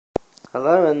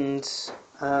Hello, and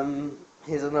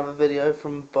here's another video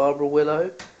from Barbara Willow.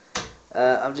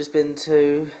 I've just been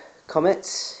to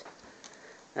Comets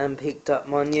and picked up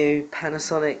my new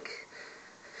Panasonic,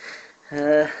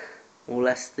 well,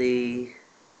 that's the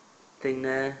thing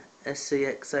there,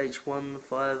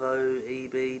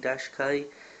 SC-XH150EB-K.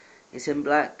 It's in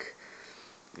black.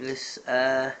 This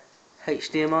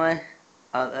HDMI,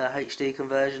 HD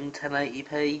conversion,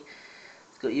 1080p.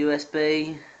 It's got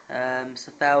USB. It's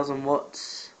 1000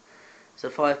 watts. It's a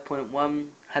 5.1.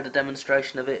 Had a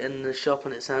demonstration of it in the shop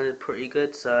and it sounded pretty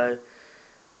good, so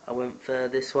I went for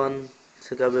this one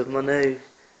to go with my new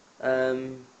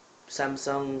Samsung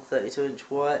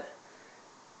 32-inch white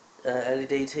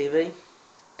LED TV.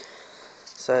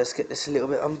 So let's get this a little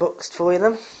bit unboxed for you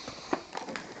then.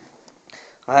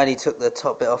 I only took the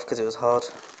top bit off because it was hard.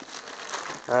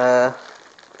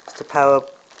 It's the power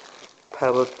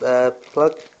plug.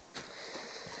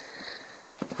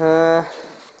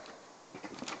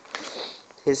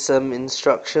 Here's some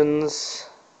instructions,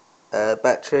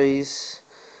 batteries,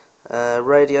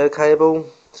 radio cable.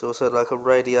 It's also like a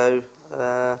radio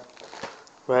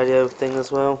thing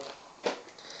as well.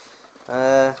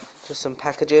 Just some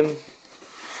packaging,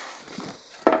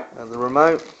 and the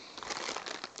remote.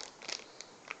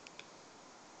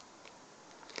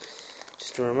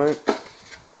 Just a remote.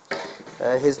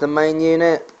 Here's the main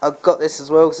unit. I've got this as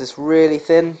well because it's really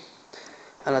thin,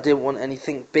 and I didn't want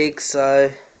anything big,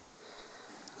 so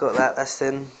got that. That's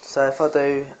thin. So if I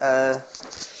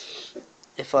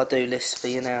do this for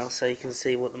you now, so you can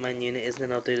see what the main unit is,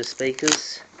 then I'll do the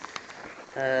speakers.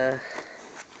 Right,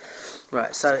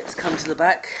 so it's come to the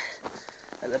back.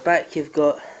 At the back you've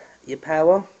got your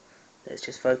power. Let's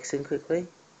just focus in quickly.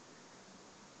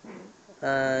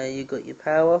 You've got your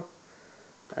power.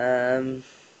 There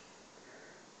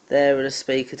are the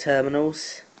speaker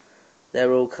terminals.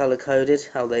 They're all colour coded.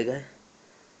 Oh, there you go.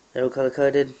 They're all colour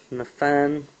coded. And a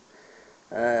fan,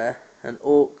 an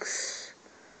aux.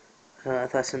 I don't know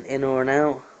if that's an in or an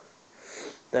out.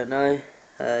 Don't know.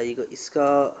 You got your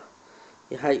SCART,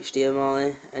 your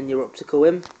HDMI, and your optical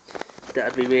in.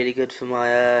 That'd be really good for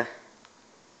my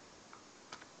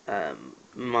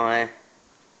my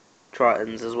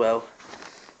Tritons as well.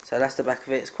 So that's the back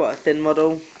of it. It's quite a thin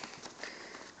model,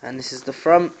 and this is the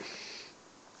front.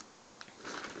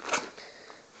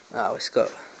 Oh, it's got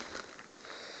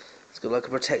like a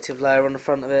protective layer on the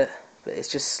front of it, but it's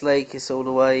just sleek. It's all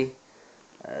the way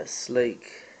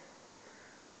sleek.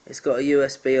 It's got a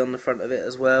USB on the front of it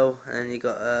as well, and you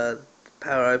got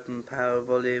power open, power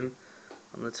volume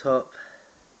on the top.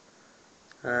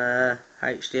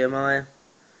 HDMI,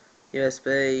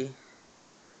 USB.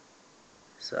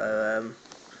 So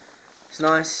it's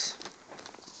nice.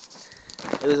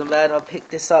 It wasn't bad. I picked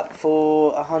this up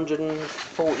for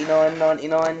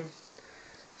 $149.99.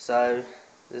 So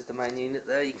there's the main unit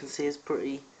there. You can see it's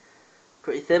pretty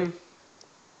thin.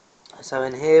 So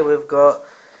in here we've got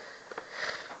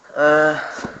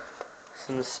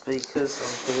some speakers.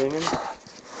 I'm presuming.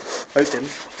 Open.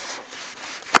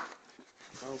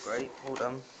 Oh great. Hold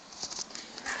on.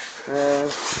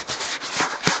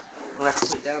 I'll have to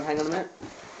put it down. Hang on a minute.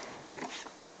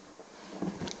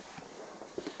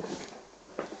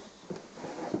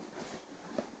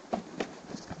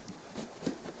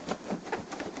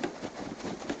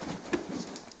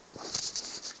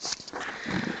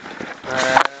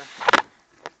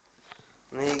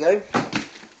 There you go.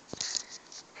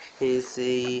 Here's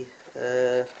the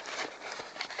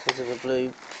because of a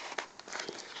blue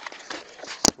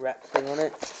wrap thing on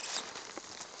it,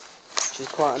 which is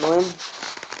quite annoying.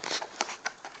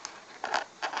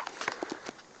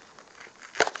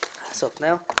 That's off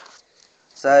now.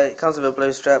 So it comes with a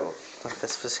blue strap. I don't know if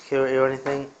that's for security or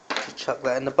anything. Just chuck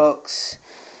that in the box.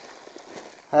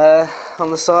 On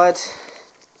the side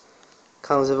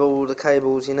comes with all the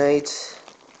cables you need.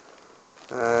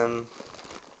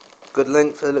 Good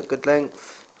length, they look good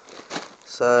length,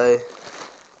 so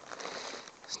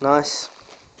it's nice.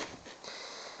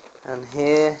 And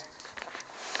here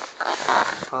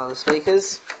are the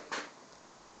speakers.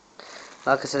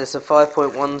 Like I said, it's a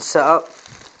 5.1 setup.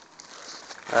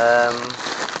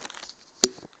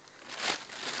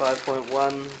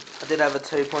 5.1. I did have a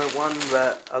 2.1,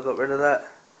 but I got rid of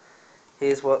that.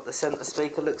 Here's what the centre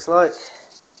speaker looks like.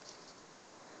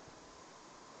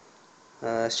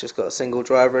 It's just got a single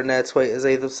driver in there, tweeters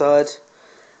either side,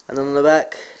 and on the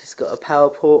back it's got a power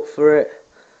port for it.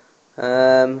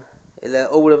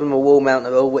 All of them are wall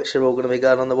mountable, which are all going to be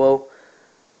going on the wall.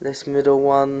 This middle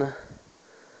one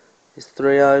is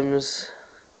 3 ohms,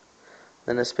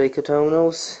 then the speaker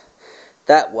terminals.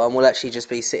 That one will actually just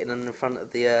be sitting in the front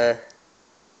of the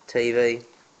TV.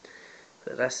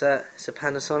 But that's that. It's a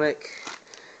Panasonic,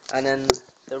 and then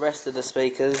the rest of the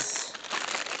speakers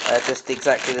are just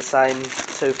exactly the same,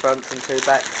 2 fronts and 2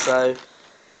 backs. So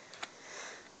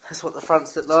that's what the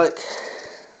fronts look like.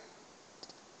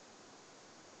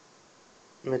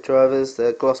 Mid drivers,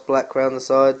 they're gloss black around the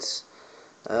sides.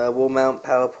 Wall mount,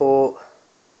 power port,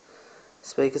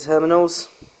 speaker terminals.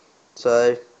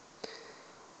 So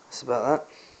that's about that.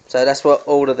 So that's what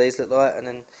all of these look like, and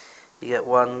then you get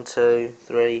 1, 2,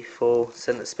 3, 4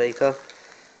 centre speaker.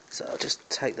 So I'll just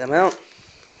take them out.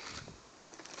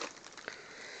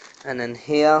 And then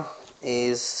here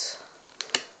is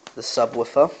the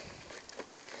subwoofer.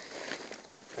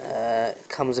 It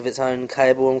comes with its own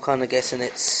cable. I'm kind of guessing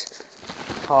it's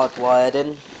hardwired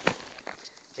in.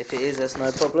 If it is, that's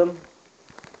no problem.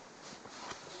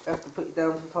 I have to put you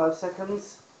down for 5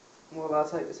 seconds while I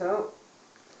take this out.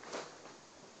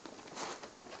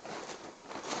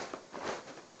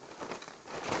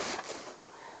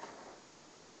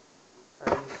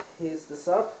 And here's the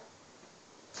sub.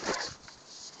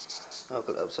 I've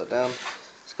got it upside down.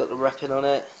 It's got the wrapping on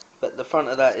it, but the front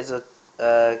of that is a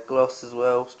gloss as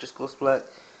well. It's just gloss black.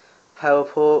 Power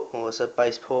port, or it's a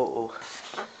base port, or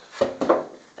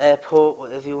airport,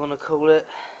 whatever you want to call it.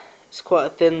 It's quite a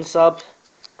thin sub.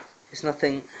 It's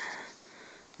nothing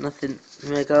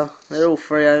mega. They're all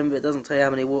 3 ohm, but it doesn't tell you how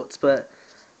many watts. But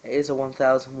it is a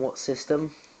 1000 watt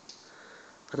system.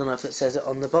 I don't know if it says it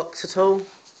on the box at all.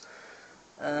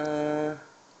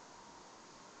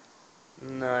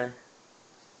 No.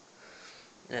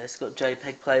 Yeah, it's got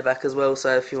JPEG playback as well,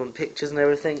 so if you want pictures and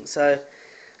everything. So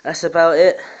that's about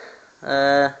it.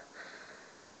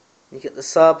 You get the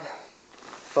sub,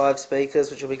 5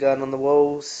 speakers which will be going on the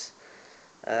walls,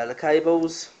 the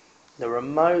cables, the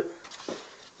remote,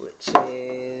 which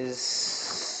is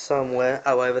somewhere,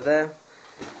 over there,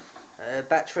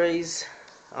 batteries,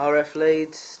 RF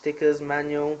leads, stickers,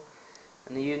 manual,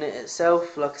 and the unit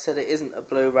itself. Like I said, it isn't a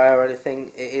Blu-ray or anything,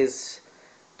 it is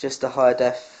just a high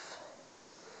def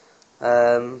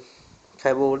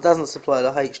cable. It doesn't supply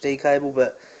the HD cable,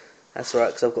 but that's alright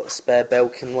because I've got a spare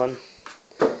Belkin one,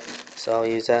 so I'll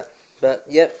use that. But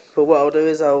yep, but what I'll do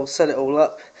is I'll set it all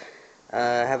up,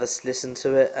 have a listen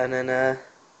to it, and then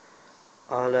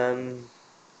I'll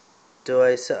do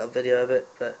a setup video of it.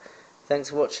 But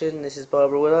thanks for watching. This is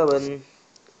Barbara Willow, and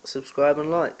subscribe and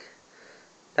like.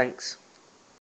 Thanks.